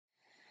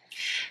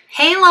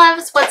Hey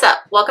loves, what's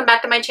up? Welcome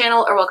back to my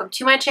channel, or welcome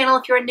to my channel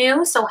if you're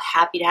new. So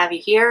happy to have you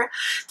here.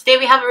 Today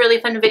we have a really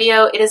fun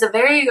video. It is a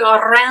very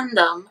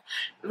random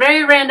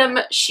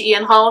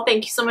SHEIN haul.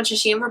 Thank you so much to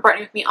SHEIN for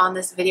partnering with me on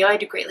this video. I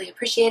do greatly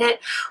appreciate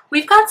it.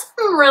 We've got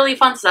some really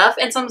fun stuff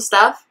and some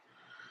stuff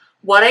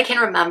what I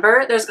can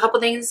remember. There's a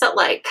couple things that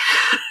like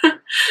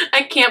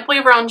I can't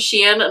believe we're on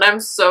SHEIN and I'm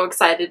so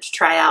excited to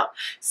try out.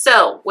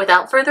 So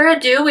without further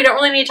ado, we don't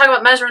really need to talk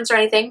about measurements or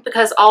anything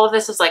because all of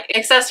this is like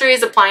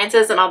accessories,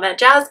 appliances, and all that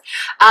jazz.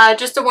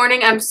 Just a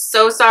warning, I'm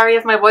so sorry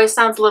if my voice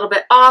sounds a little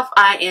bit off.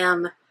 I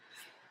am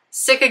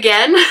sick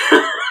again.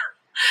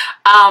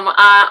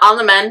 On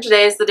the mend.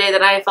 Today is the day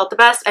that I felt the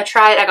best.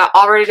 I got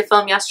all ready to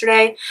film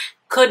yesterday.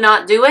 Could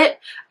not do it.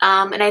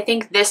 And I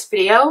think this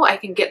video I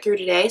can get through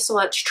today, so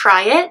let's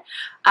try it.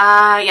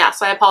 Yeah,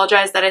 so I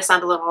apologize that I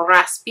sound a little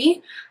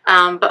raspy,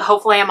 but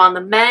hopefully I'm on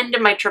the mend.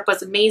 My trip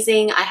was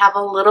amazing. I have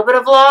a little bit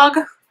of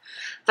vlog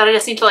that I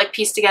just need to like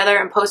piece together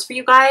and post for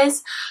you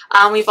guys.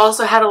 We've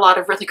also had a lot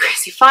of really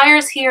crazy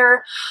fires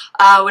here,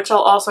 which I'll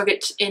also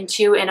get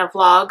into in a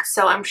vlog,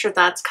 so I'm sure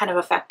that's kind of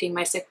affecting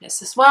my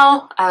sickness as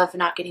well, of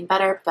not getting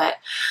better, but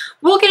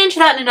we'll get into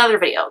that in another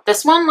video.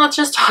 This one, let's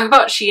just talk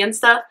about SHEIN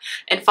stuff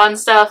and fun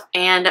stuff,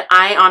 and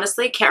I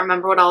honestly can't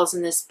remember what all is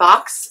in this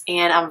box,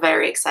 and I'm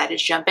very excited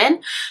to jump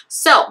in.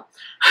 So,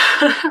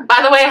 by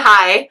the way,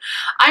 hi,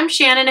 I'm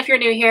Shannon. If you're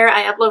new here,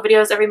 I upload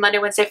videos every Monday,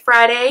 Wednesday,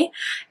 Friday,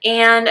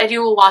 and I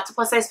do lots of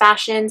plus size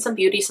fashion, some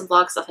beauty, some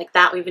vlogs, stuff like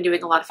that. We've been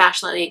doing a lot of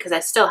fashion lately because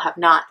I still have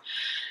not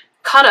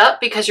caught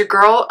up because your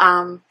girl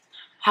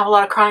have a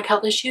lot of chronic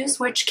health issues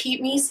which keep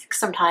me sick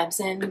sometimes,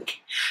 and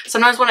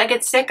sometimes when I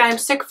get sick I'm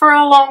sick for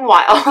a long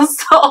while.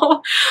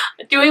 So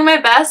doing my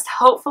best.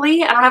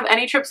 Hopefully I don't have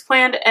any trips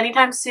planned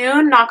anytime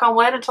soon, knock on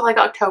wood, until like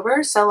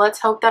October, so let's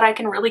hope that I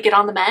can really get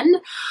on the mend.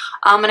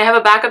 And I have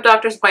a backup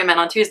doctor's appointment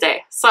on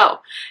Tuesday, so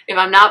if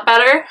I'm not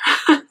better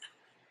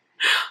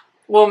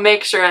we'll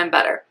make sure I'm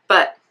better,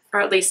 but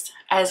or at least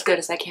as good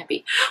as I can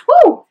be.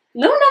 Woo!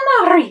 Luna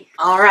Mari!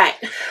 Alright,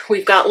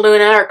 we've got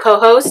Luna, our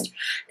co-host,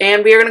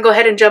 and we are going to go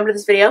ahead and jump into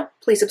this video.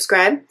 Please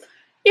subscribe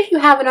if you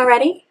haven't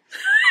already.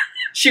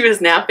 She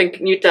was napping,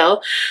 can you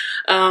tell?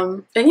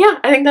 And yeah,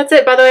 I think that's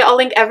it. By the way, I'll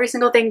link every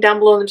single thing down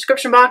below in the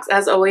description box.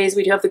 As always,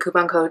 we do have the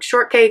coupon code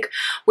SHORTCAKE,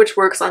 which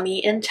works on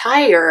the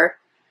entire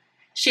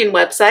SHEIN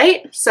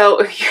website.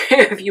 So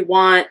if you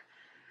want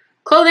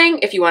clothing,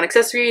 if you want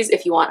accessories,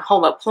 if you want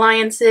home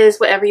appliances,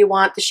 whatever you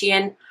want, the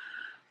SHEIN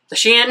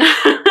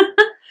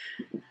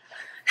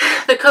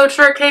the code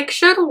SHORTCAKE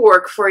should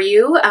work for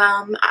you.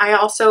 I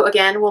also,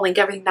 again, will link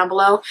everything down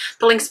below.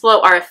 The links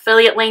below are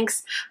affiliate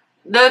links.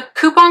 The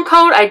coupon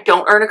code I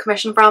don't earn a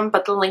commission from,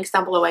 but the links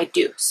down below I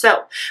do.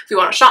 So if you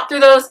want to shop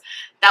through those,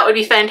 that would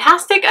be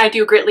fantastic. I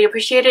do greatly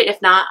appreciate it.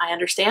 If not, I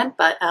understand,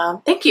 but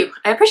thank you.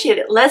 I appreciate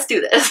it. Let's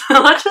do this.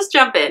 Let's just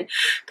jump in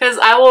because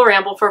I will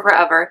ramble for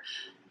forever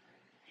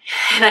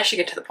and I should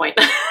get to the point.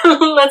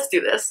 Let's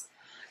do this.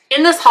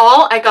 In this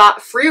haul, I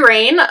got free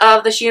reign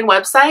of the SHEIN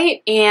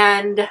website,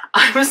 and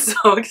I'm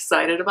so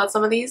excited about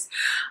some of these.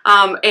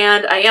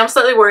 And I am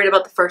slightly worried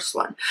about the first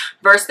one.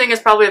 First thing is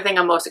probably the thing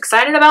I'm most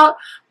excited about,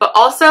 but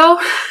also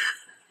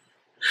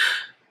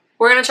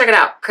we're going to check it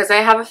out because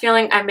I have a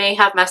feeling I may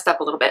have messed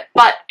up a little bit,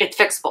 but it's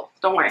fixable.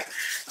 Don't worry.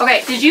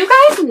 Okay, did you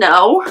guys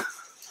know?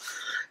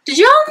 Did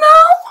y'all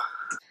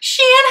know?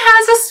 SHEIN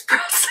has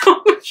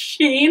espresso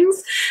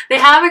machines. They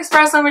have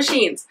espresso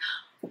machines.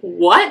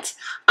 What?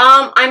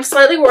 I'm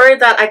slightly worried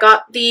that I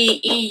got the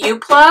EU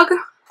plug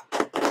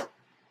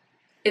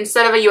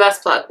instead of a US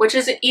plug, which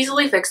is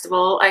easily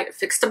fixable.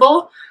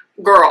 Fixable?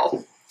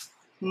 Girl.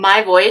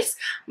 My voice,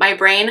 my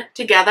brain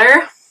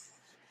together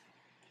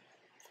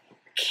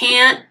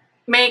can't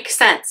make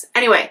sense.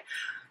 Anyway,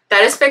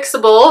 that is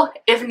fixable.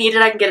 If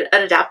needed, I can get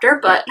an adapter,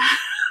 but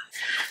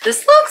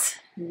this looks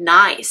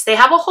nice. They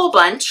have a whole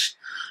bunch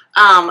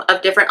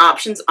of different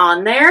options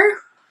on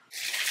there.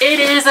 It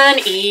is an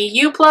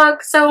EU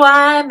plug, so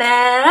I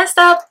messed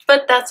up,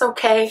 but that's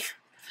okay.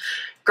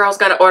 Girl's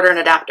got to order an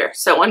adapter.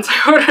 So once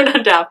I order an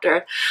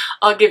adapter,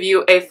 I'll give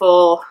you a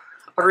full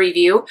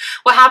review.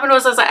 What happened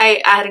was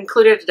I had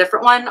included a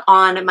different one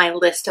on my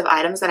list of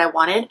items that I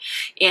wanted,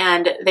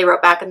 and they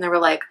wrote back and they were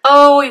like,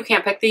 oh, you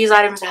can't pick these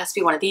items. It has to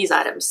be one of these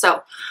items.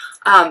 So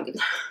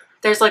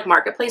there's like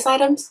marketplace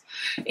items,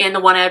 and the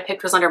one I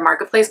picked was under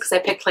marketplace because I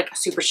picked like a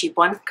super cheap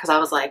one because I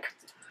was like,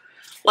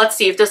 let's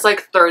see if this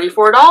like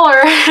 $34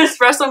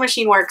 espresso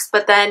machine works.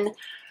 But then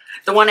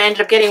the one I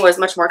ended up getting was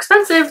much more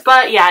expensive,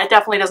 but yeah, it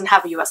definitely doesn't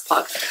have a US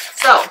plug.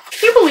 So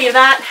can you believe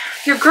that?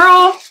 Your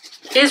girl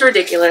is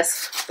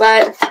ridiculous,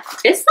 but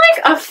it's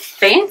like a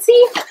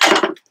fancy,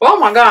 oh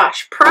my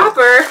gosh,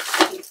 proper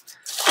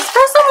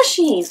espresso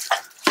machine.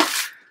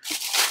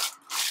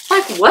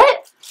 Like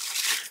what?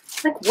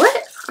 Like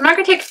what? I'm not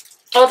gonna take,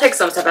 I'll take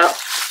some stuff out.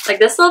 Like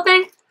this little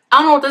thing, I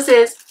don't know what this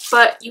is,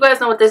 but you guys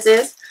know what this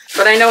is.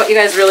 But I know what you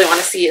guys really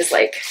want to see is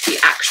like the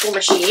actual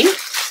machine.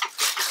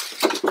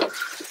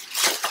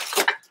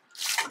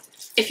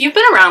 If you've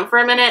been around for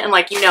a minute and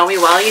like you know me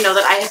well, you know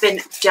that I have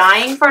been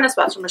dying for an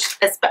espresso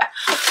machine.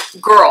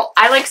 Girl,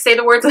 I like say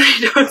the words and I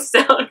don't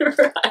sound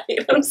right.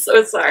 I'm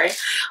so sorry.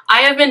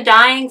 I have been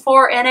dying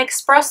for an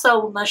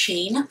espresso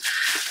machine.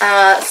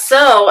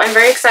 So I'm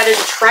very excited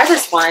to try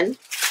this one.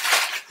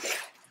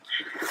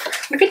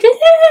 Look at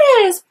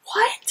this!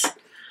 What?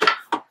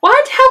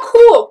 What? How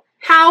cool!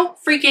 How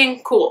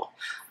freaking cool.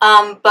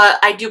 But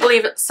I do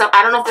believe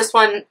I don't know if this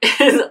one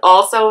is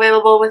also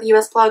available with a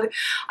US plug.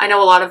 I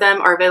know a lot of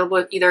them are available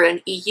with either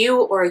an EU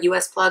or a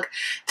US plug,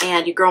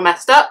 and your girl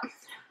messed up.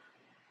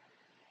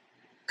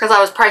 Because I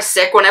was probably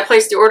sick when I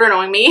placed the order,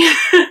 knowing me,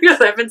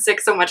 because I've been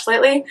sick so much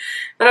lately.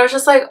 But I was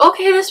just like,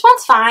 okay, this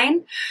one's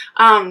fine.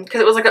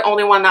 Because it was like the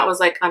only one that was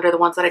like under the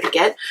ones that I could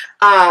get.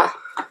 I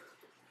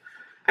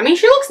mean,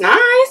 she looks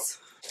nice.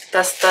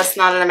 That's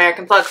not an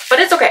American plug, but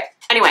it's okay.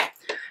 Anyway,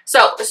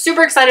 so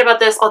super excited about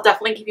this. I'll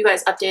definitely keep you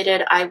guys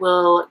updated. I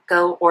will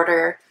go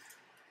order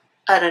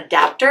an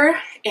adapter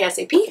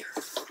ASAP.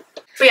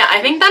 But yeah,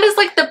 I think that is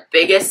like the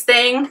biggest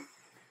thing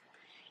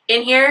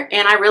in here,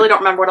 and I really don't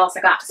remember what else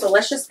I got. So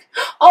let's just,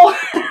 oh,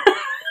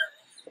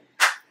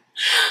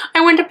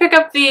 I went to pick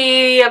up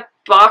the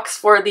box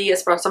for the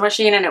espresso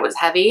machine and it was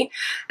heavy,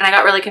 and I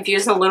got really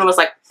confused, and Luna was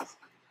like,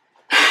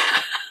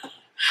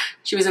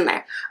 she was in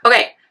there.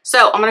 Okay,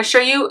 so I'm gonna show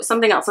you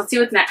something else. Let's see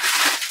what's next.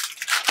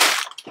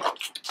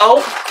 Oh,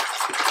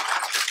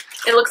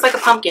 it looks like a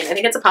pumpkin. I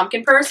think it's a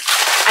pumpkin purse.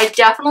 I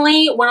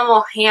definitely went a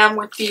little ham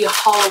with the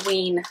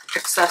Halloween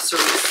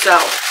accessories. So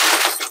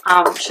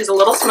she's a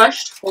little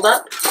smushed. Hold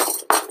up.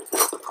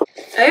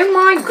 Oh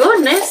my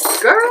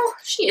goodness, girl.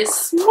 She is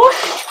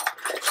smushed.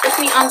 Let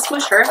me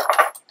unsmush her.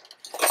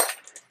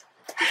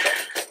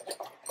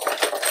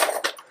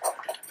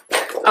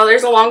 Oh,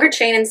 there's a longer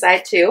chain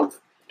inside too.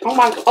 Oh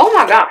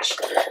my gosh.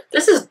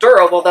 This is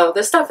durable though.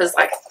 This stuff is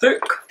like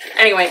thick.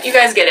 Anyway, you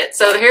guys get it.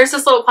 So here's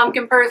this little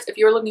pumpkin purse. If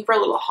you're looking for a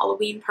little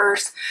Halloween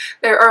purse,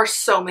 there are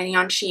so many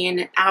on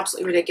SHEIN.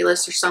 Absolutely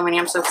ridiculous. There's so many.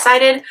 I'm so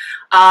excited.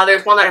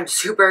 There's one that I'm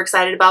super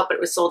excited about, but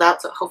it was sold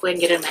out, so hopefully I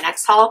can get it in my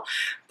next haul.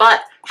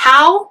 But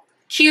how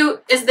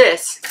cute is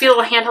this? See a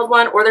little handheld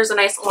one, or there's a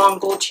nice long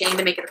gold chain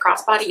to make it a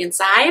crossbody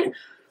inside.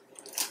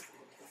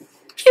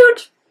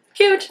 Cute.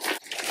 Cute.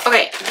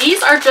 Okay,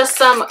 these are just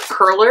some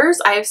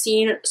curlers. I have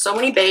seen so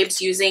many babes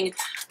using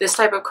this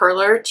type of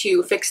curler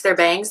to fix their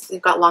bangs.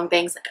 They've got long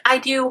bangs like I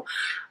do,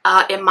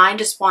 and mine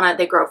just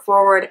they grow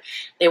forward.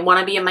 They want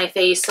to be in my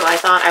face, so I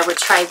thought I would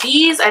try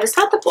these. I just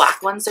got the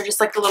black ones. They're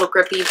just like the little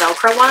grippy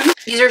Velcro ones.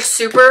 These are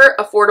super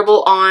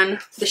affordable on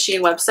the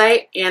SHEIN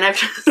website, and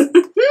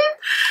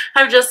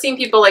I've just seen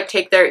people like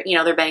take their,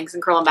 their bangs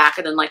and curl them back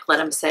and then like let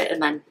them sit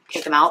and then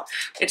take them out.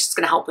 It's just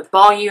going to help with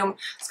volume.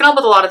 It's going to help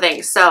with a lot of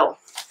things. So,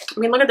 I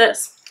mean, look at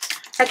this.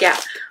 Heck yeah.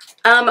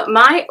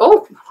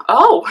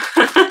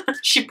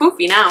 She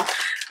poofy now.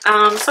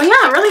 So yeah,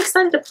 I'm really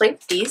excited to play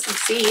with these and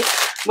see.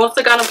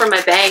 Mostly got them for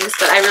my bangs,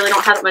 but I really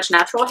don't have that much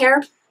natural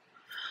hair.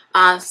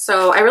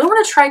 So I really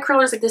want to try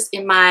curlers like this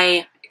in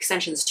my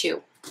extensions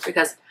too,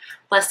 because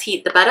less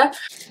heat the better.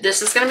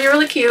 This is going to be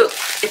really cute.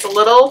 It's a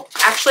little,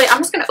 actually, I'm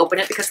just going to open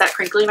it because that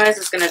crinkly noise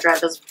is going to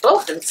drive us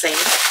both insane.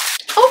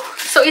 Oh,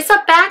 so it's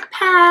a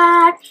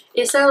backpack.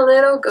 It's a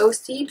little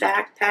ghosty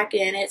backpack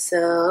and it's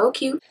so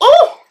cute.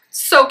 Oh,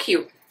 so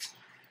cute.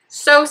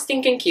 So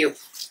stinking cute.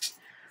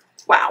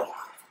 Wow.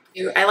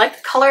 I like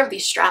the color of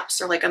these straps.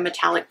 They're like a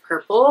metallic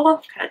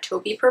purple, kind of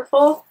taupey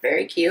purple.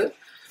 Very cute.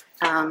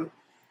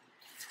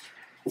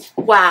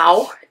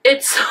 Wow.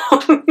 It's so,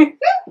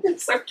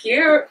 it's so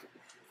cute.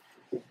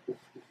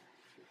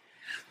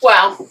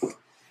 Wow.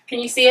 Can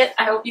you see it?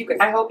 I hope you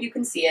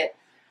can see it.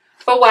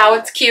 But wow,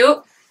 it's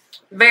cute.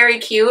 Very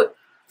cute.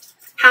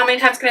 How many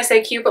times can I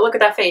say cute? But look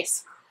at that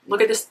face.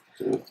 Look at this.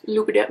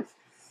 Look at it.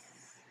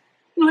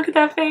 Look at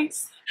that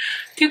face.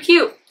 Too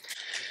cute.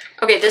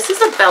 Okay, this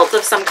is a belt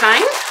of some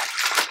kind.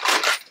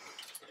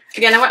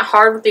 Again, I went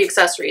hard with the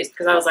accessories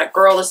because I was like,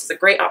 girl, this is a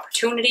great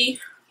opportunity.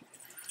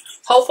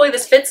 Hopefully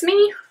this fits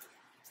me.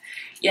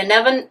 You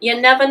never know. You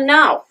never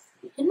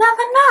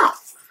know.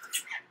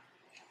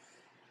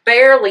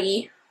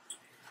 Barely.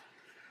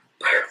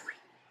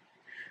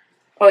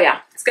 Oh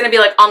yeah, it's gonna be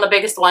like on the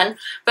biggest one.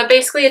 But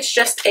basically it's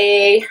just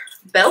a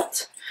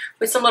belt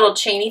with some little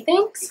chainy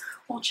things.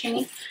 Little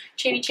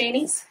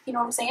chainies, you know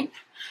what I'm saying?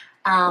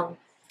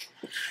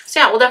 So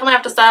yeah, we'll definitely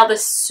have to style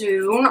this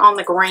soon on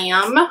the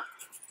gram.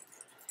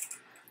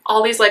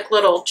 All these like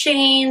little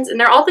chains, and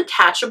they're all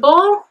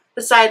detachable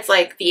besides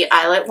like the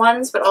eyelet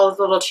ones, but all of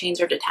the little chains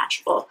are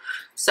detachable.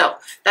 So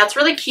that's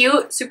really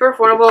cute, super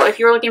affordable. If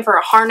you're looking for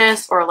a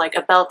harness or like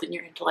a belt and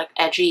you're into like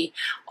edgy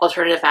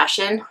alternative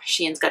fashion,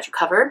 SHEIN's got you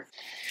covered.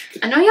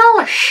 I know y'all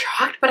are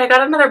shocked, but I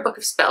got another Book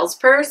of Spells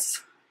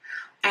purse.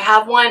 I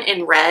have one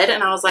in red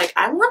and I was like,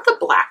 I want the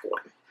black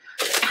one.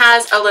 It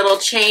has a little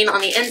chain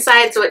on the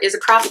inside, so it is a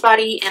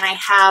crossbody, and I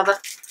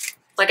have,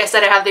 like I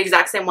said, I have the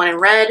exact same one in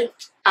red.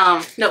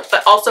 No,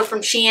 but also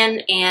from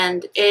SHEIN,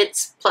 and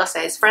it's plus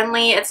size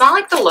friendly. It's not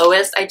like the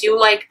lowest. I do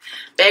like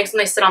bags when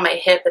they sit on my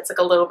hip. It's like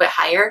a little bit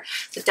higher.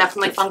 It's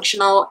definitely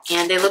functional,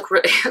 and they look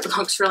it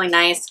looks really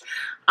nice.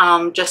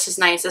 Just as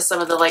nice as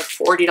some of the like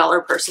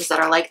 $40 purses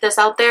that are like this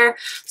out there.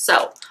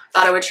 So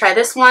thought I would try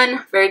this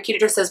one. Very cute.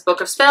 It just says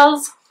Book of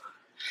Spells.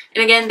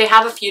 And again, they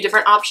have a few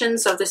different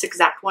options, so if this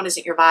exact one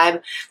isn't your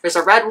vibe, there's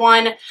a red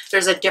one,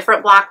 there's a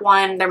different black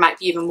one, there might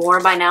be even more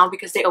by now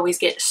because they always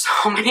get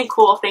so many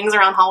cool things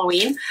around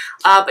Halloween.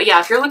 But yeah,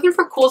 if you're looking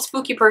for cool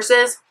spooky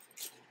purses,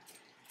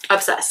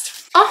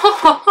 obsessed.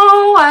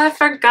 Oh, I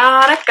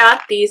forgot I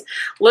got these.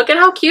 Look at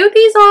how cute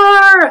these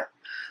are.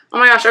 Oh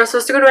my gosh, I was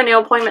supposed to go to a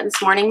nail appointment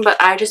this morning,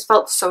 but I just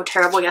felt so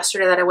terrible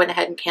yesterday that I went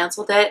ahead and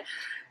canceled it.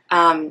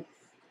 And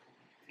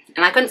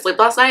I couldn't sleep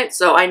last night,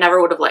 so I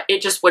never would have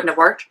it just wouldn't have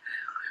worked.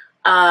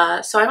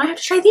 So I might have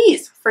to try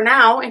these for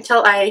now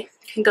until I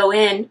can go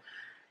in.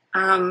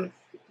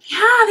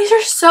 Yeah, these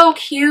are so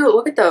cute.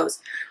 Look at those.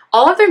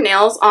 All of their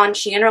nails on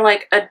SHEIN are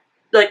like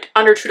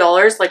under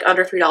 $2, like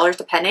under $3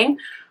 depending.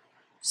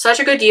 Such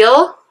a good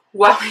deal.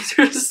 Wow, these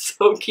are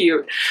so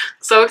cute.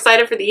 So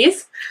excited for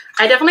these.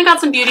 I definitely got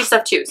some beauty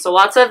stuff too. So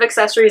lots of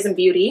accessories and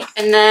beauty.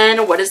 And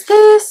then what is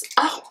this?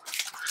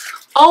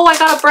 Oh, I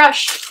got a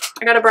brush.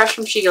 I got a brush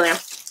from SHEGLAM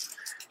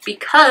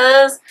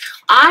because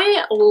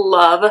I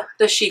love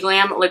the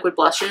SHEGLAM liquid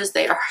blushes.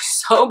 They are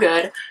so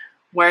good.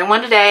 Wearing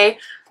one today.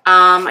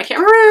 I can't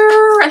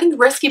remember. I think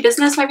Risky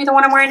Business might be the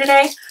one I'm wearing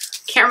today.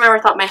 Can't remember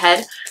off the top of my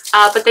head.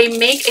 But they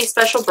make a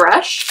special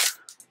brush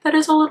that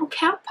is a little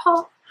cat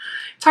paw.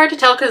 It's hard to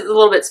tell because it's a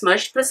little bit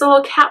smushed, but it's a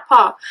little cat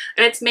paw.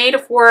 And it's made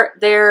for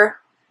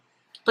their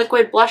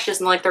liquid blushes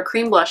and like their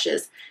cream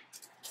blushes.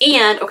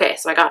 And, okay,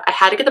 so I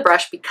had to get the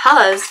brush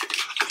because,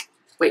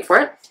 wait for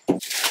it.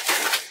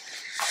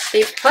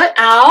 They put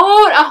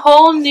out a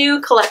whole new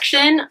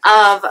collection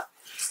of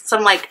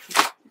some like,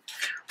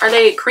 are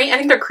they cream? I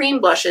think they're cream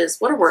blushes.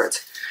 What are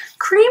words?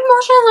 Cream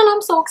blushes, and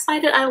I'm so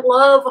excited. I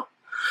love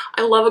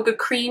a good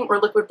cream or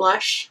liquid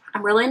blush.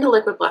 I'm really into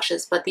liquid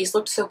blushes, but these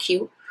looked so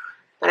cute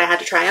that I had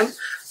to try them.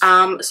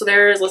 So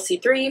there's, let's see,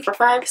 3, 4,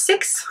 5,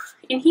 6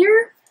 in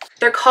here.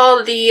 They're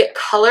called the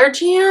Color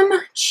Jam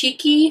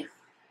Cheeky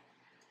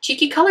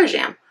Color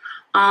Jam.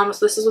 So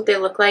this is what they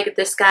look like.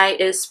 This guy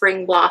is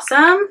Spring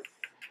Blossom.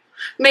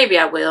 Maybe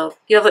I will.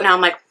 You have it now.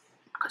 I'm like,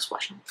 I'm gonna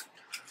splash them.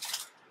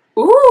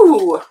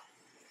 Ooh,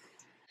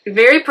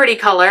 very pretty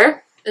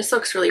color. This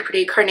looks really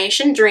pretty.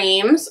 Carnation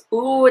Dreams.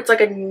 Ooh, it's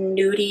like a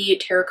nudie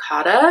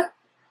terracotta.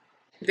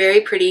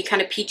 Very pretty,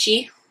 kind of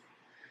peachy.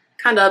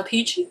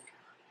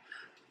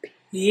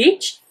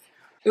 Peach.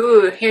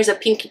 Ooh, here's a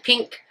pinky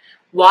pink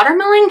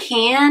watermelon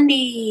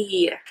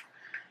candy.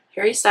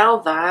 Harry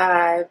Style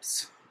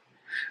vibes.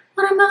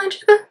 Watermelon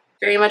sugar.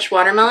 Very much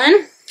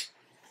watermelon.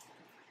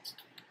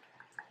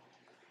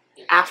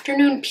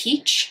 Afternoon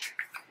peach.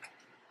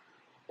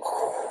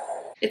 Ooh.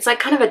 It's like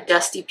kind of a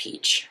dusty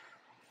peach.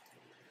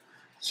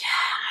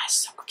 Yeah,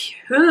 so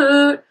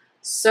cute.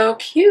 So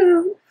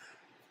cute.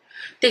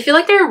 They feel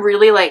like they're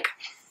really like,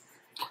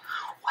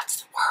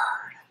 what's the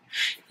word?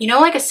 You know,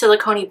 like a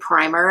silicone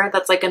primer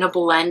that's like going to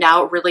blend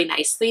out really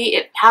nicely.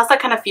 It has that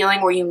kind of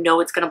feeling where you know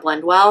it's going to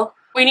blend well.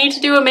 We need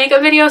to do a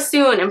makeup video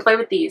soon and play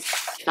with these.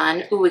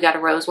 Fun. Ooh, we got a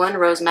rose one,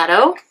 Rose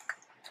Meadow.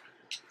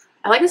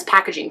 I like this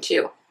packaging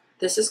too.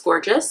 This is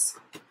gorgeous.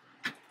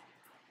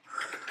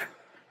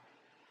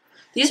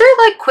 These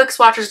are like quick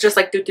swatches, just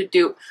like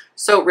do.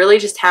 So really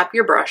just tap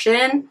your brush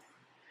in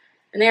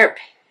and they are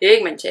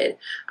pigmented.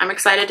 I'm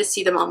excited to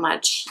see them on my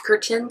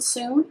cheekertins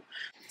soon.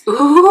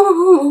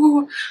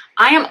 Ooh,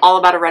 I am all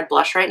about a red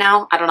blush right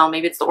now. I don't know,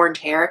 maybe it's the orange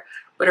hair,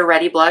 but a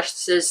reddy blush.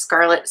 This is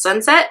Scarlet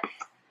Sunset.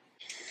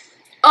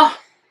 Oh,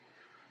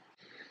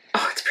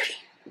 it's pretty.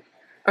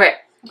 Okay,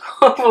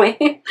 hopefully.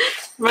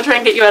 I'm gonna try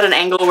and get you at an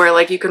angle where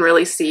like you can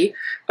really see.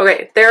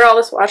 Okay, there are all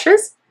the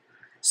swatches.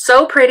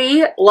 So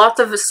pretty. Lots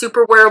of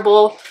super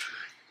wearable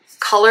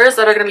colors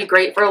that are gonna be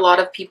great for a lot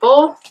of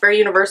people. Very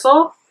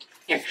universal.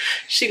 Here,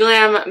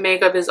 SHEGLAM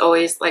makeup is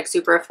always like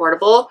super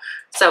affordable.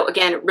 So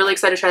again, really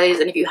excited to try these.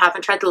 And if you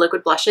haven't tried the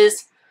liquid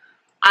blushes,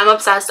 I'm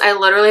obsessed. I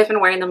literally have been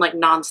wearing them like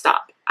nonstop.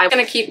 I'm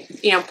gonna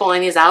keep, you know,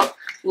 pulling these out.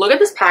 Look at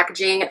this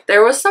packaging.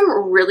 There was some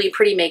really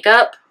pretty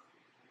makeup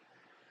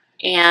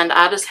and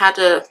I just had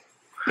to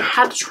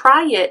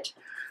try it.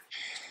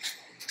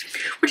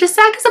 Which is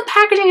sad because the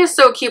packaging is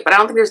so cute, but I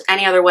don't think there's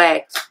any other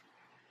way.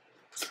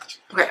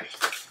 Okay.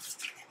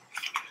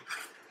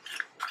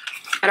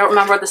 I don't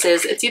remember what this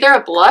is. It's either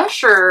a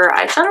blush or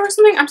eyeshadow or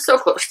something. I'm so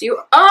close to you.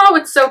 Oh,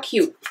 it's so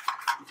cute.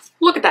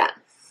 Look at that.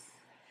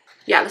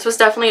 Yeah, this was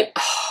definitely...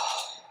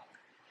 Oh.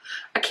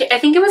 Okay, I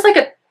think it was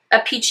like a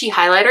peachy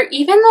highlighter.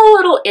 Even the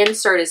little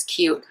insert is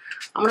cute.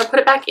 I'm going to put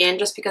it back in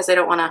just because I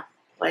don't want to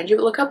blind you.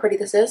 But look how pretty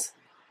this is.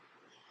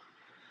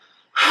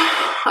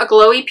 A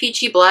glowy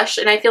peachy blush,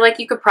 and I feel like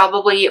you could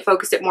probably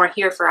focus it more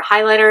here for a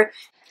highlighter.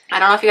 I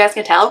don't know if you guys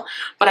can tell,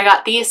 but I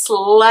got the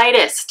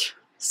slightest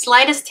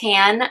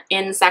tan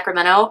in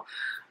Sacramento.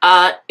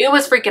 It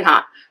was freaking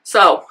hot,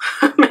 so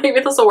maybe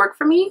this will work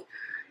for me.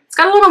 It's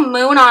got a little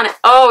moon on it.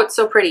 Oh, it's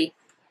so pretty.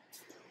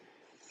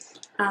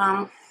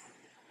 Oh,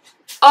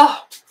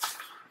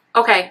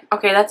 okay,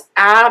 that's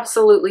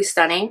absolutely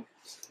stunning.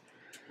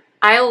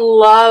 I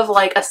love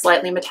like a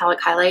slightly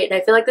metallic highlight, and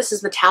I feel like this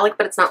is metallic,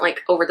 but it's not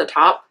like over the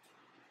top.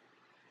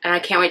 And I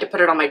can't wait to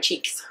put it on my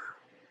cheeks.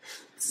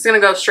 This is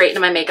gonna go straight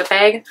into my makeup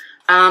bag.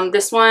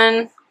 This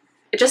one,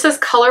 It just says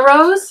Color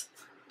Rose,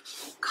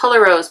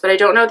 but I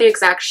don't know the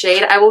exact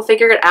shade. I will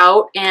figure it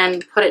out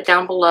and put it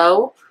down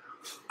below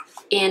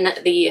in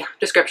the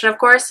description, of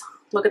course.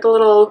 Look at the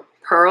little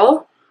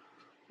pearl.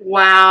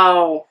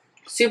 Wow,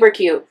 super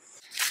cute.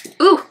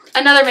 Ooh,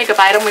 another makeup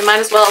item. We might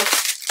as well.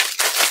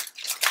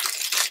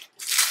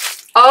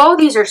 Oh,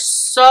 these are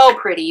so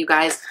pretty, you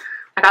guys.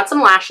 I got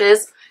some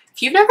lashes.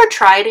 If you've never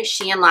tried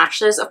SHEIN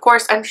lashes, of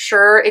course, I'm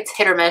sure it's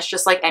hit or miss,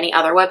 just like any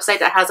other website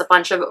that has a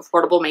bunch of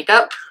affordable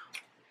makeup.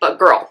 But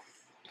girl,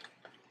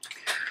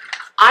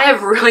 I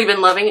have really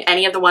been loving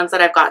any of the ones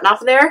that I've gotten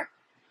off of there.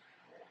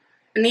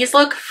 And these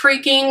look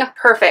freaking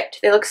perfect.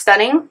 They look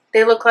stunning.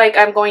 They look like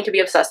I'm going to be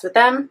obsessed with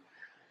them.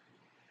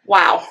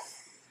 Wow.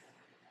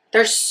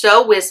 They're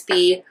so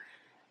wispy.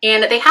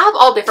 And they have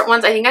all different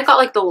ones. I think I got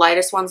like the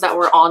lightest ones that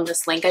were on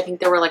this link. I think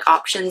there were like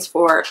options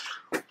for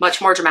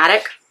much more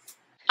dramatic.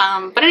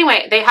 But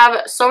anyway, they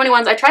have so many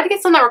ones. I tried to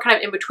get some that were kind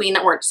of in between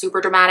that weren't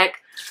super dramatic,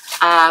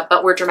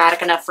 but were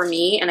dramatic enough for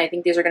me. And I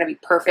think these are going to be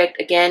perfect.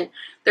 Again,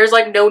 there's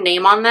like no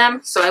name on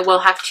them, so I will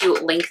have to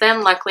link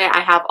them. Luckily,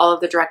 I have all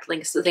of the direct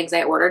links to the things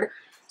I ordered.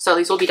 So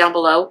these will be down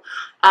below.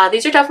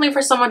 These are definitely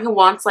for someone who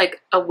wants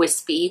like a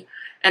wispy.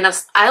 And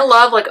I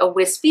love like a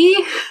wispy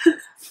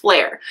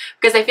flare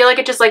because I feel like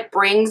it just like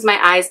brings my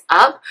eyes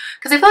up.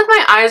 Because I feel like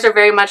my eyes are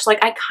very much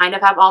like, I kind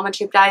of have almond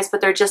shaped eyes,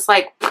 but they're just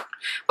like,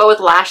 but with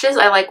lashes,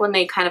 I like when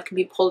they kind of can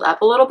be pulled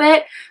up a little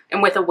bit.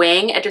 And with a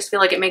wing, I just feel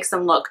like it makes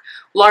them look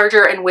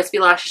larger, and wispy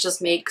lashes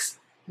just makes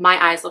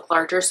my eyes look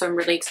larger. So I'm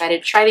really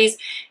excited to try these.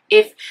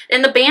 If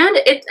in the band,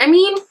 I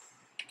mean,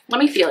 let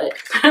me feel it.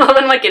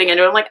 I'm like getting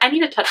into it. I'm like, I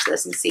need to touch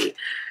this and see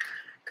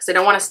because I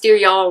don't want to steer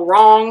y'all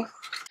wrong.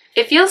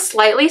 It feels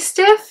slightly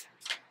stiff,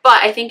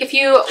 but I think if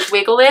you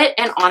wiggle it,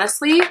 and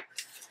honestly,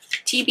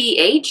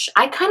 TBH,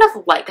 I kind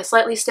of like a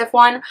slightly stiff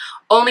one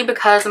only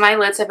because my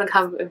lids have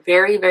become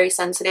very, very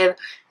sensitive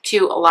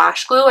to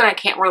lash glue, and I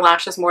can't wear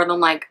lashes more than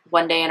like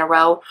one day in a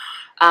row.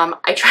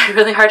 I tried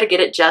really hard to get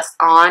it just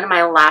on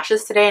my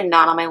lashes today and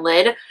not on my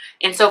lid,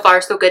 and so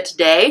far so good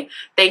today,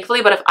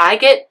 thankfully. But if I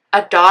get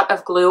a dot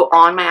of glue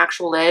on my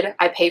actual lid,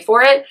 I pay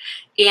for it,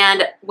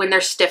 and when they're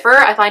stiffer,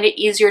 I find it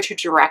easier to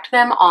direct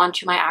them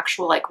onto my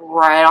actual, like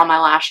right on my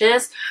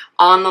lashes,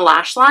 on the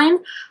lash line,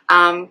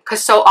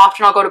 because so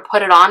often I'll go to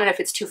put it on, and if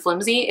it's too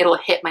flimsy, it'll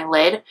hit my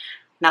lid, and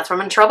that's where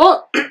I'm in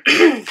trouble.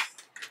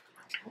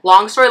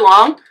 Long story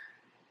long,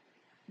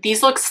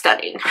 these look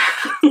stunning.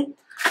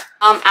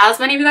 As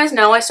many of you guys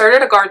know, I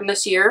started a garden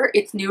this year.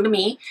 It's new to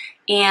me,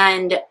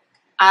 and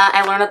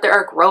I learned that there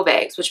are grow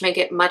bags, which make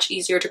it much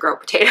easier to grow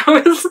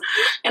potatoes.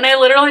 And I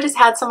literally just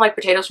had some like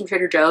potatoes from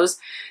Trader Joe's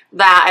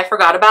that I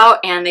forgot about,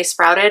 and they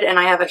sprouted, and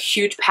I have a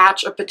huge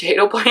patch of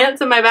potato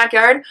plants in my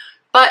backyard.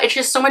 But it's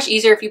just so much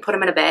easier if you put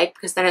them in a bag,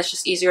 because then it's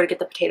just easier to get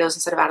the potatoes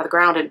instead of out of the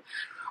ground and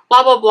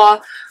blah, blah,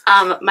 blah.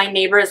 My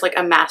neighbor is like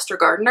a master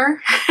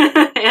gardener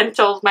and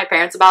told my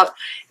parents about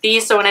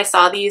these. So when I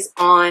saw these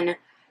on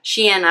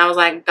SHEIN, I was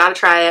like, gotta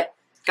try it.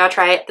 Gotta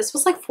try it. This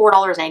was like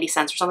 $4.90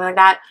 or something like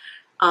that.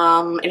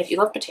 And if you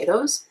love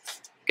potatoes,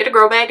 get a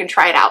grow bag and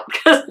try it out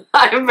because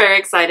I'm very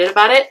excited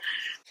about it.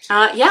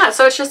 Yeah,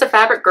 so it's just a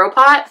fabric grow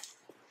pot.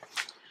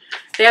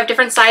 They have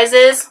different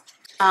sizes.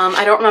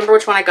 I don't remember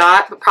which one I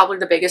got, but probably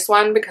the biggest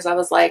one because I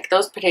was like,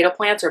 those potato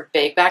plants are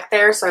big back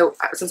there. So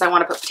since I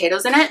want to put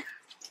potatoes in it,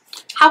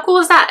 how cool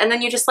is that? And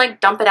then you just like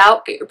dump it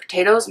out, get your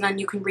potatoes, and then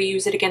you can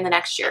reuse it again the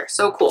next year.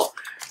 So cool.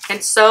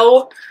 And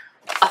so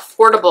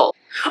affordable.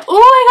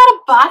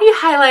 Oh, I got a body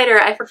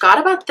highlighter. I forgot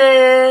about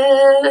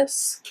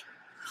this.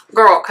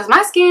 Girl, because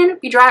my skin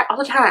be dry all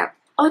the time.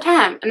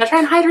 And I try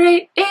and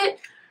hydrate it,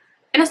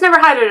 and it's never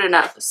hydrated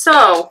enough.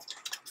 So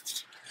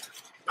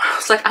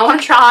it's like, I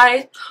want to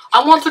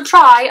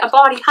try a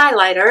body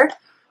highlighter.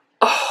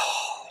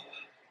 Oh,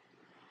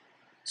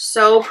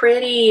 so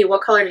pretty.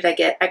 What color did I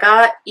get? I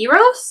got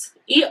Eros,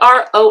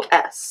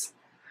 E-R-O-S.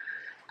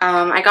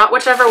 I got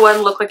whichever one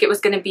looked like it was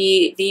going to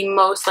be the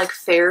most like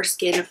fair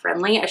skin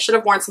friendly. I should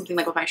have worn something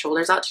like with my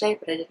shoulders out today,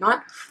 but I did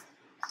not.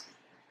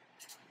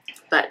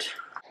 But,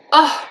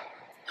 oh,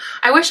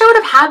 I wish I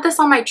would have had this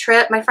on my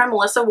trip. My friend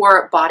Melissa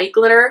wore body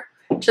glitter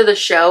to the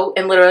show,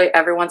 and literally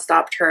everyone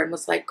stopped her and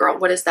was like, girl,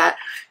 what is that?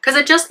 Because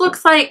it just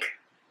looks like,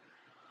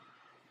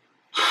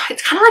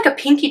 it's kind of like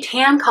a pinky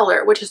tan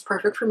color, which is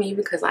perfect for me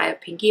because I have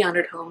pinky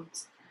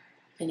undertones,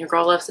 and your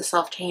girl loves to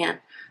self-tan.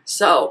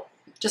 So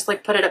just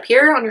like put it up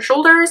here on your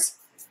shoulders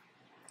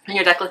and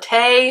your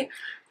décolleté.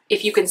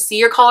 If you can see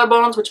your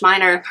collarbones, which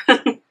mine are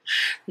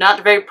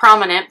not very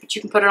prominent, but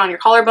you can put it on your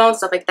collarbones,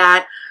 stuff like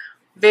that.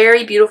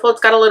 Very beautiful. It's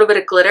got a little bit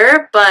of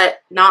glitter,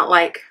 but not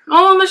like,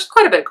 oh, there's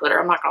quite a bit of glitter.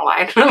 I'm not gonna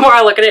lie. The more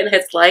I look at it and it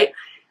hits light,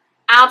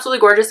 absolutely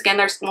gorgeous. Again,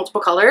 there's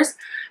multiple colors.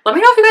 Let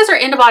me know if you guys are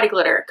into body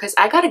glitter, because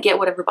I gotta get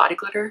whatever body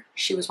glitter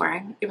she was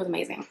wearing. It was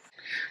amazing.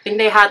 I think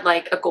they had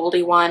like a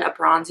goldy one, a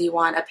bronzy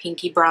one, a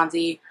pinky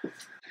bronzy.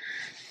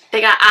 They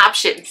got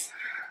options.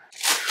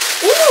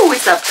 Ooh,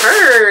 it's a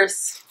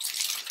purse.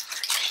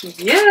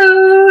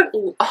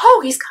 Cute.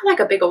 Oh, he's got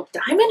like a big old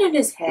diamond in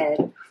his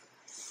head.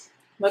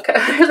 Look,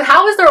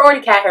 how is there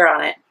already cat hair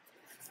on it?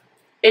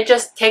 It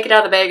just, take it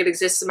out of the bag, it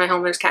exists in my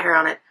home, there's cat hair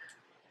on it.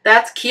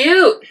 That's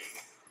cute.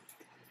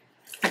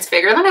 It's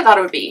bigger than I thought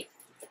it would be.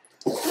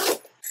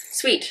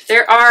 Sweet.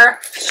 There are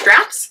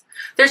straps.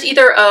 There's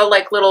either a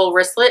like little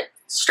wristlet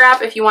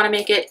strap if you want to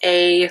make it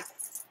a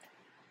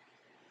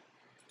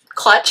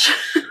clutch.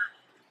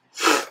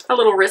 A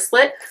little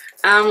wristlet.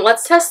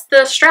 Let's test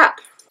the strap.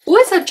 Oh,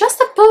 it's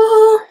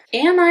adjustable.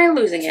 Am I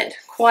losing it?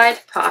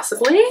 Quite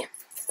possibly.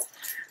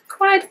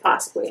 Quite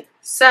possibly.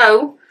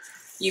 So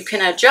you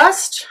can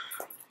adjust.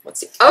 Let's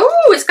see.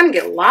 Oh, it's gonna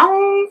get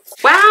long.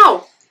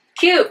 Wow,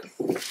 cute.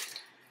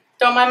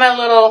 Don't mind my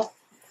little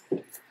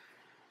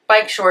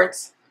bike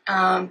shorts.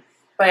 But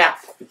yeah,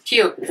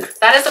 cute.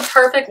 That is a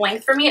perfect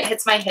length for me. It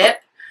hits my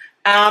hip.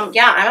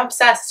 Yeah, I'm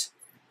obsessed.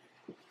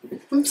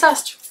 I'm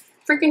obsessed.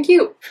 Freaking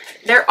cute.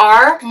 There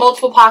are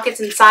multiple pockets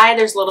inside.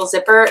 There's a little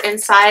zipper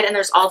inside, and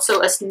there's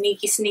also a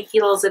sneaky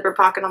little zipper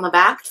pocket on the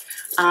back.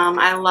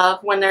 I love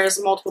when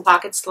there's multiple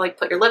pockets to like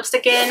put your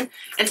lipstick in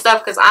and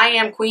stuff, because I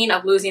am queen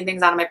of losing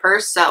things out of my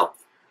purse. So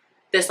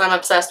this I'm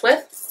obsessed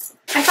with.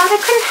 I thought I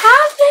couldn't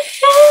have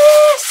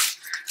this.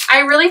 I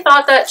really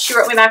thought that she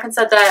wrote me back and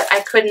said that I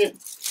couldn't,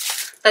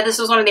 that this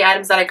was one of the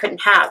items that I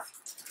couldn't have.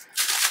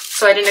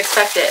 So I didn't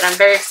expect it, and I'm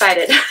very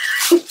excited.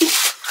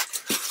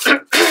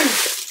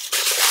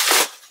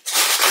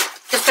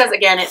 Just because,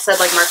 again, it said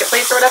like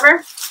Marketplace or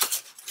whatever.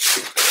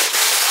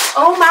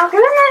 Oh my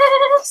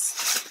goodness.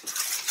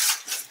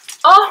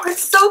 Oh,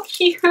 it's so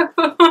cute.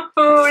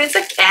 It's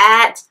a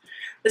cat.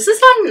 This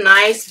is a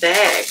nice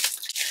bag.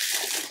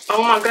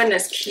 Oh my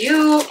goodness,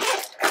 cute.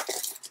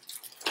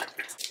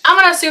 I'm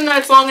going to assume that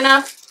it's long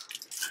enough,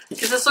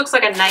 because this looks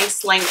like a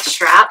nice length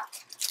strap.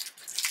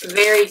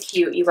 Very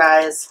cute, you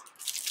guys.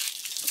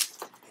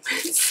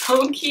 It's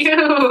so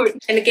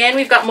cute. And again,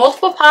 we've got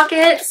multiple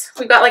pockets.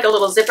 We've got like a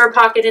little zipper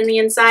pocket in the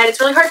inside. It's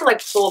really hard to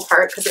like pull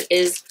apart because it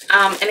is.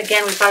 And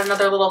again, we've got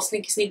another little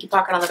sneaky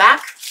pocket on the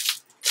back.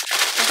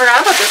 I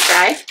forgot about this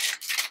guy.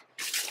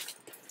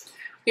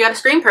 We got a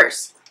screen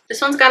purse.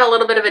 This one's got a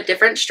little bit of a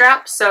different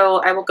strap, so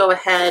I will go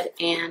ahead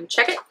and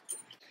check it.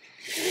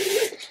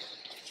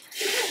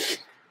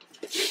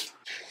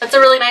 That's a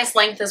really nice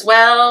length as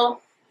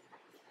well.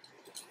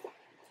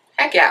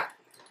 Heck yeah.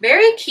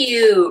 Very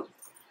cute.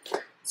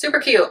 Super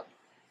cute.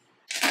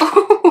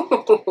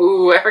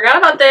 Ooh, I forgot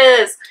about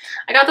this.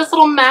 I got this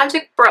little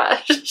magic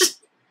brush.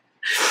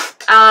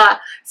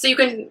 So you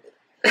can,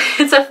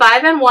 it's a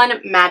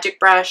 5-in-1 magic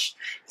brush.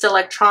 It's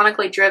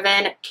electronically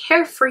driven,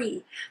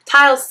 carefree,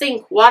 tile,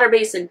 sink, water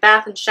basin,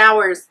 bath and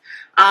showers.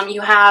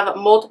 You have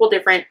multiple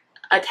different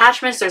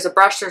attachments. There's a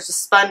brush, there's a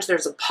sponge,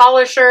 there's a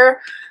polisher.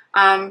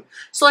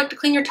 So like to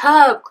clean your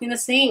tub, clean the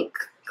sink,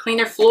 clean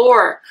your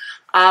floor,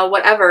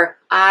 whatever.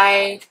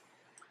 I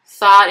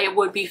thought it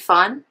would be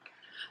fun.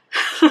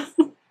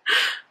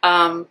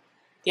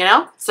 You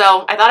know,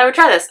 so I thought I would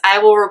try this. I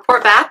will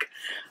report back.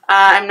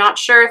 I'm not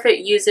sure if it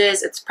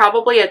uses, it's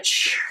probably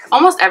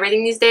almost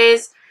everything these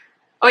days.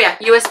 Oh yeah,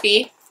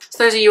 USB. So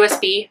there's a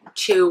USB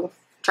to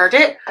charge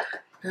it.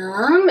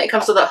 It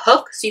comes with a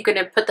hook, so you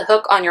can put the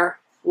hook on your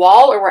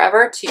wall or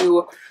wherever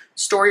to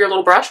store your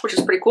little brush, which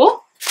is pretty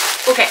cool.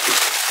 Okay,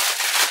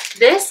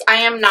 this I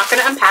am not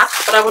going to unpack,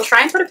 but I will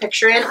try and put a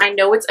picture in. I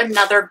know it's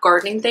another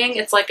gardening thing.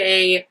 It's like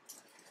a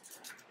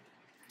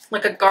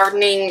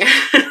gardening,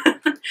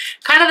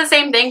 kind of the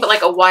same thing, but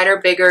like a wider,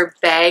 bigger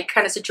bag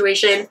kind of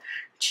situation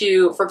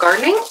for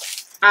gardening.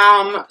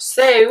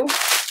 So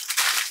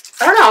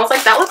I don't know. I was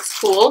like, that looks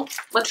cool.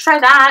 Let's try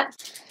that.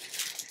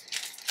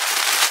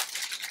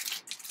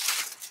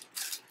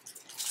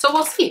 So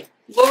we'll see.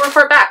 We'll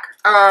report back.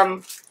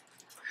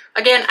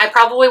 Again, I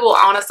probably will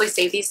honestly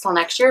save these till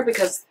next year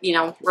because, you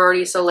know, we're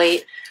already so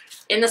late.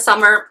 In the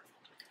summer,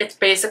 it's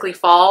basically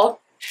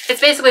fall.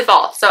 It's basically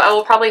fall, so I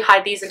will probably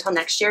hide these until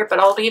next year, but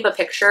I'll leave a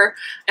picture.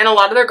 And a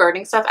lot of their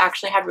gardening stuff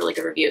actually had really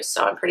good reviews,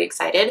 so I'm pretty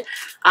excited.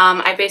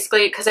 I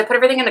basically, because I put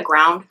everything in the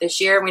ground this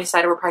year, and we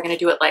decided we're probably going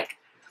to do it like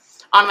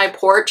on my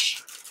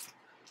porch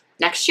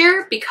next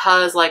year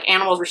because like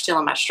animals were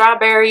stealing my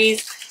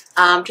strawberries.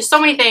 Just so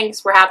many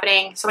things were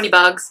happening, so many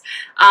bugs.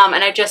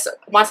 And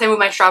once I move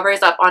my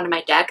strawberries up onto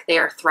my deck, they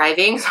are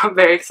thriving, so I'm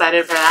very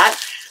excited for that.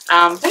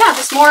 But yeah,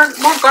 just more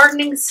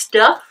gardening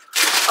stuff.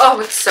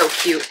 Oh, it's so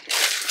cute.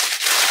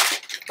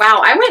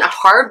 Wow, I went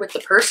hard with the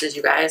purses,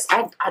 you guys.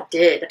 I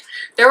did.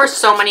 There were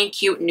so many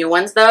cute new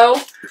ones, though.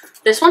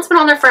 This one's been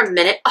on there for a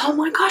minute. Oh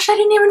my gosh, I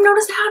didn't even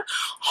notice that.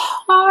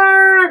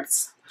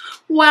 Hearts.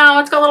 Wow,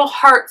 it's got little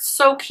hearts.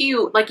 So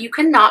cute. Like, you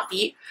cannot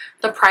beat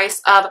the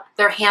price of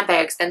their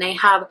handbags. And they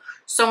have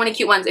so many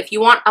cute ones. If you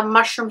want a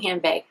mushroom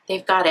handbag,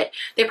 they've got it.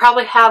 They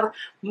probably have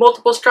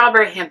multiple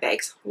strawberry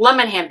handbags,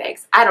 lemon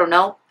handbags, I don't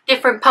know,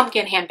 different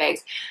pumpkin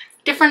handbags,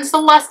 different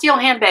celestial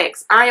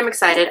handbags. I am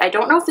excited. I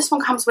don't know if this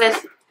one comes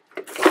with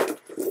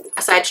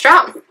a side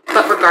strap,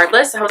 but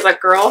regardless, I was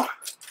like, girl,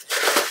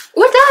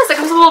 oh, it does. It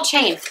comes with a little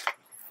chain.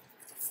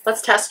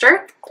 Let's test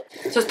her.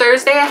 So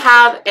Thursday I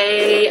have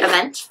a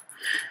event,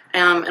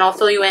 and I'll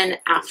fill you in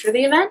after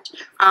the event,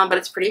 but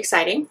it's pretty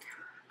exciting.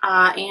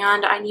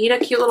 And I need a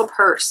cute little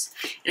purse,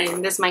 and I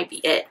think this might be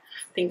it.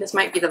 I think this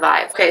might be the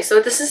vibe. Okay, so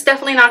this is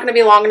definitely not going to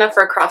be long enough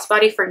for a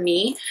crossbody for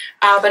me,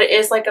 but it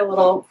is like a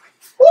little,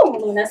 ooh,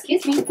 Luna,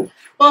 excuse me,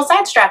 little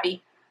side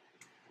strappy.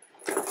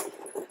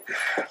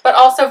 But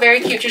also very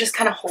cute to just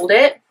kind of hold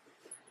it.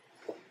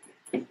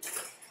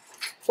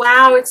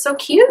 Wow, it's so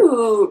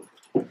cute.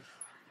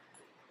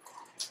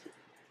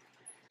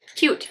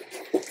 Cute.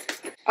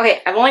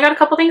 Okay, I've only got a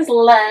couple things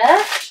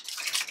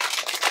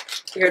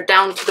left. We're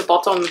down to the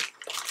bottom.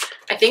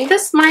 I think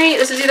this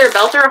is either a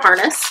belt or a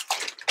harness.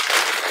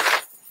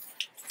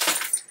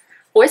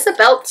 Where's the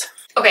belt?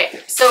 Okay,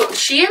 so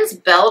SHEIN's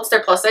belts,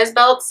 they're plus size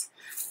belts.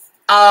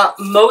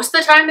 Most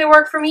of the time they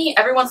work for me.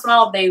 Every once in a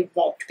while they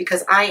won't,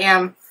 because I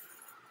am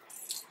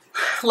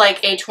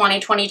like a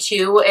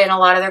 20-22 and a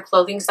lot of their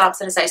clothing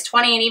stops at a size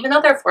 20, and even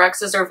though their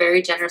 4Xs are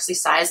very generously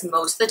sized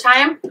most of the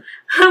time,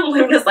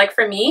 Luna's like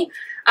for me.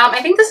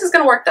 I think this is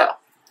gonna work though.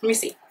 Let me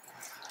see.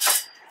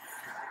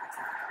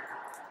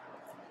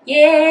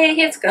 Yay,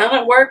 it's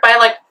gonna work by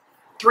like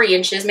 3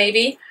 inches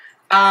maybe.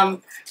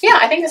 Yeah,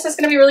 I think this is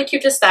gonna be really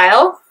cute to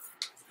style.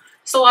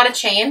 Just a lot of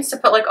chains to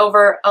put like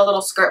over a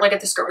little skirt, like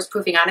if the skirt was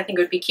poofing out, I think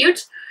it would be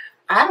cute.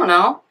 I don't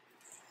know.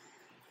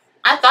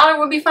 I thought it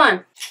would be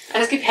fun. I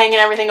just keep hanging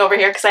everything over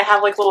here because I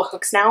have like little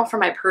hooks now for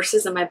my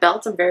purses and my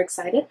belts. I'm very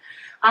excited.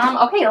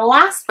 Okay,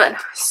 last but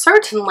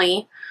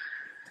certainly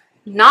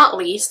not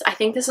least, I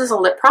think this is a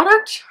lip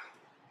product.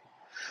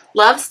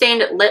 Love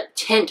Stained Lip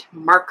Tint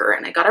Marker,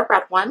 and I got a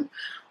red one.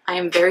 I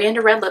am very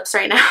into red lips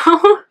right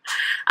now.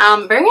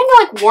 Very into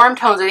like warm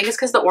tones. I think it's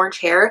because of the orange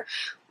hair.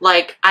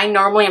 Like I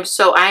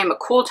am a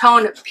cool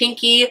tone,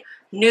 pinky,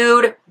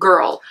 nude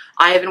girl.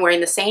 I have been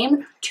wearing the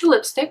same 2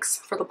 lipsticks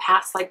for the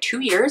past like 2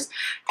 years,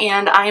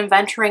 and I am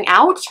venturing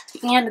out,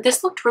 and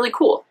this looked really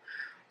cool.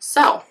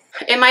 So,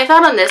 and my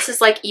thought on this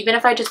is like, even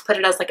if I just put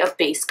it as like a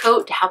base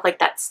coat to have like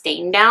that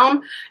stain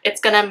down,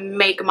 it's gonna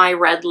make my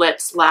red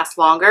lips last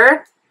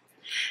longer.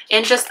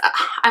 And just,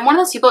 I'm one of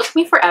those people, it took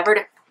me forever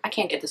to, I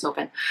can't get this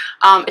open.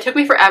 It took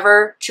me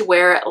forever to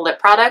wear lip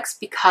products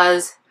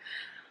because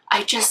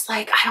I just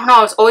like, I don't know,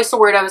 I was always so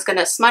worried I was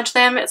gonna smudge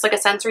them. It's like a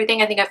sensory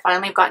thing. I think I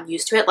finally have gotten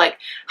used to it. Like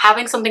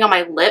having something on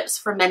my lips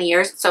for many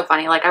years, it's so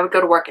funny. Like I would go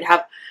to work and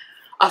have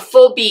a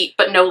full beat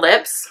but no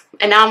lips.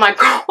 And now I'm like,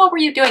 girl, what were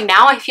you doing?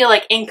 Now I feel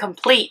like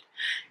incomplete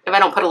if I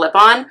don't put a lip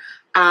on.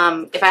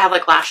 If I have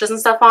like lashes and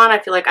stuff on, I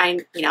feel like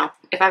you know,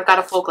 if I've got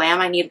a full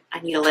glam, I need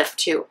a lip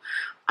too.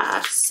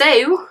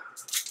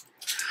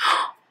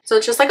 So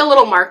it's just like a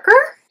little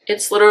marker.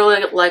 It's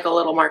literally like a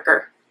little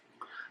marker.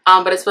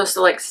 But it's supposed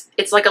to like,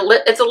 it's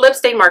a lip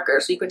stain marker,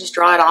 so you can just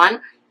draw it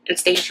on. It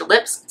stains your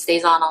lips. It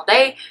stays on all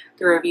day.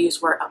 The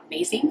reviews were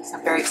amazing, so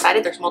I'm very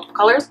excited. There's multiple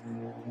colors.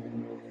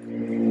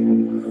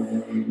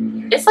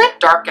 It's like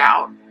dark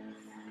out,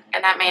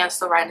 and that man's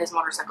still riding his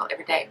motorcycle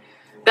every day.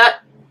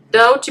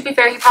 Though, to be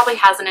fair, he probably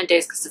hasn't in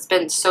days because it's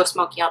been so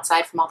smoky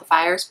outside from all the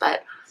fires,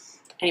 but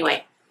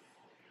anyway.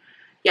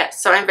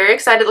 Yes, so I'm very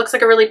excited. It looks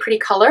like a really pretty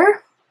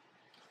color.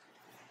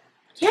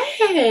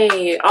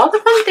 Yay! All the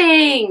fun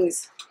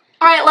things!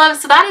 Alright, love,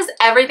 so that is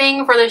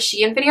everything for the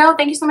SHEIN video.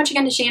 Thank you so much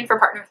again to SHEIN for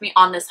partnering with me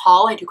on this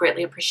haul. I do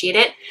greatly appreciate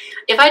it.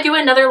 If I do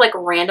another like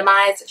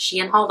randomized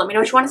SHEIN haul, let me know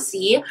what you want to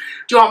see.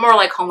 Do you want more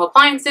like home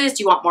appliances?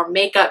 Do you want more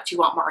makeup? Do you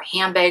want more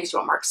handbags? Do you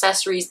want more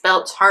accessories,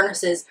 belts,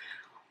 harnesses?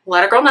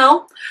 Let a girl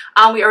know.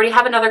 We already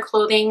have another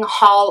clothing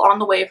haul on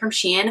the way from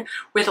SHEIN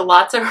with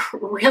lots of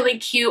really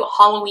cute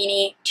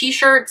Halloween-y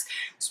t-shirts,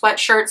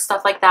 sweatshirts,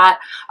 stuff like that.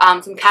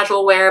 Some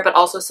casual wear, but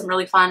also some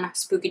really fun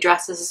spooky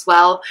dresses as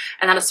well.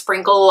 And then a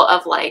sprinkle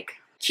of like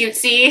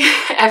cutesy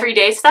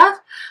everyday stuff.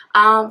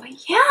 But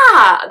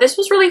yeah, this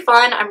was really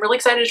fun. I'm really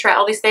excited to try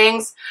all these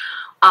things.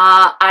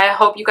 I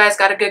hope you guys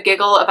got a good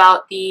giggle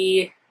about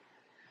the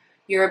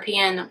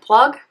European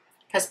plug,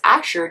 because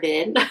I sure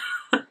did.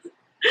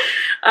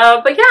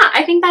 But yeah,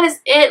 I think that is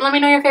it. Let me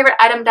know your favorite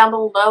item down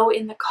below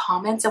in the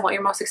comments and what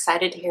you're most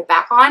excited to hear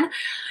back on.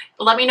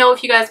 Let me know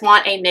if you guys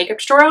want a makeup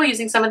tutorial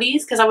using some of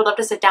these, because I would love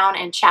to sit down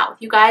and chat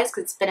with you guys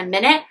because it's been a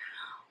minute.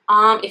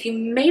 If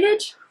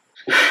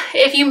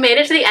you made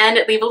it to the end,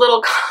 leave a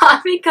little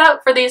coffee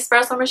cup for the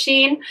espresso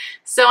machine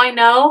so I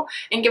know,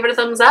 and give it a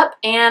thumbs up.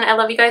 And I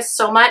love you guys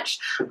so much.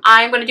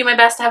 I'm going to do my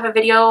best to have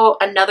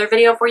another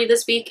video for you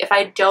this week. If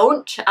I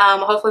don't,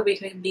 hopefully we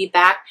can be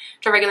back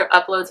to regular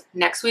uploads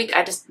next week.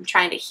 I just am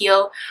trying to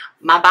heal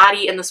my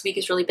body, and this week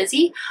is really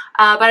busy.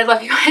 But I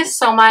love you guys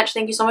so much.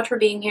 Thank you so much for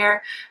being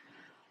here.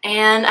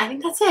 And I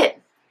think that's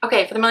it.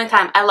 Okay, for the millionth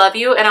time, I love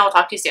you, and I will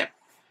talk to you soon.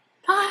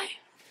 Bye.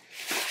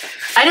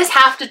 I just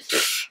have to...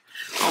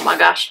 Oh my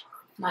gosh,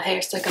 my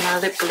hair's sticking out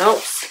of lip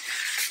gloss.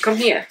 Come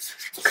here.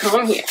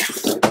 Come here.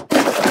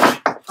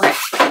 Okay.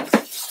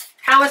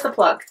 How is the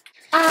plug?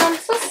 I'm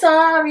so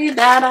sorry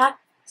that I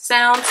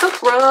sound so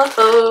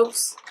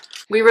gross.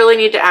 We really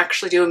need to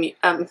actually do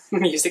a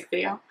music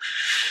video.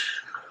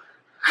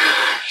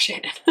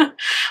 Shit.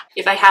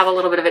 If I have a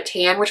little bit of a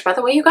tan, which by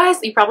the way, you guys,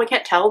 you probably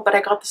can't tell, but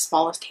I got the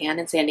smallest tan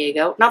in San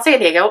Diego. Not San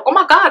Diego. Oh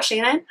my God,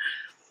 Shannon.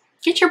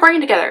 Get your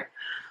brain together.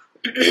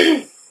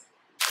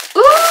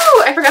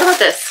 Ooh, I forgot about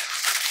this.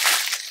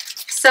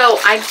 So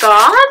I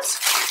got,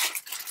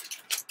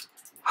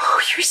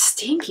 Oh, you're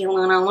stinky,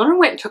 Luna. Luna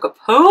went and took a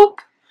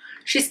poop.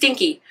 She's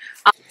stinky.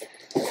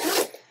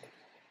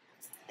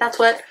 That's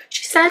what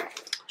she said.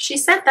 She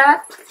said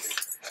that.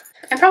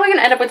 I'm probably going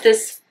to end up with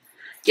this.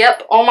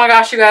 Yep. Oh my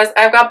gosh, you guys.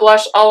 I've got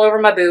blush all over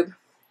my boob.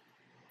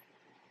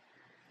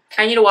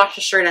 I need to wash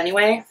the shirt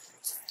anyway.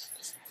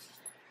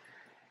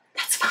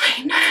 That's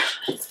fine.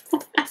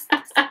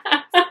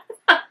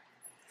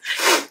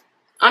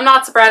 I'm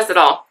not surprised at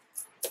all.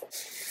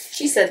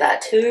 She said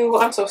that too.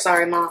 I'm so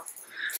sorry, Ma.